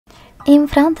In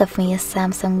front of me is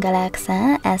Samsung Galaxy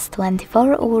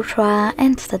S24 Ultra,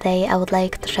 and today I would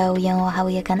like to show you how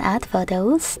you can add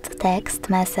photos to text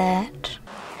message.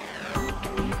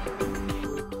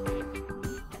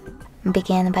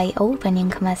 Begin by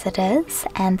opening messages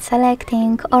and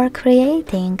selecting or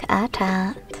creating a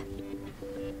chat.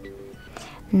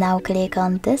 Now click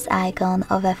on this icon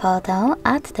of a photo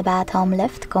at the bottom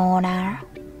left corner.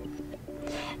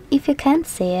 If you can't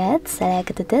see it,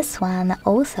 select this one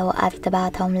also at the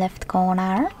bottom left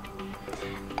corner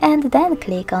and then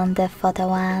click on the photo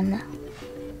one.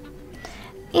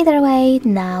 Either way,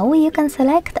 now you can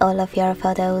select all of your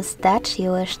photos that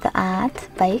you wish to add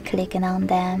by clicking on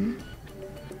them.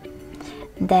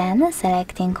 Then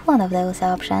selecting one of those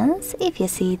options if you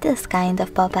see this kind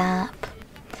of pop-up.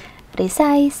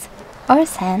 Resize or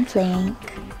send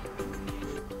link.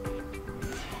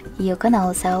 You can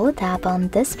also tap on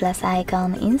this plus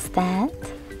icon instead.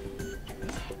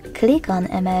 Click on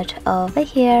image over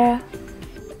here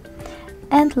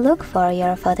and look for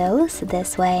your photos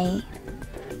this way.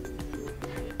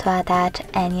 To attach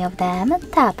any of them,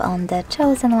 tap on the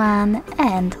chosen one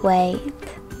and wait.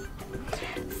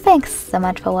 Thanks so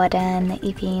much for watching.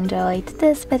 If you enjoyed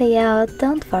this video,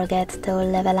 don't forget to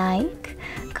leave a like,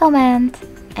 comment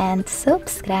and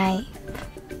subscribe.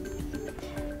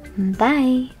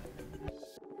 Bye!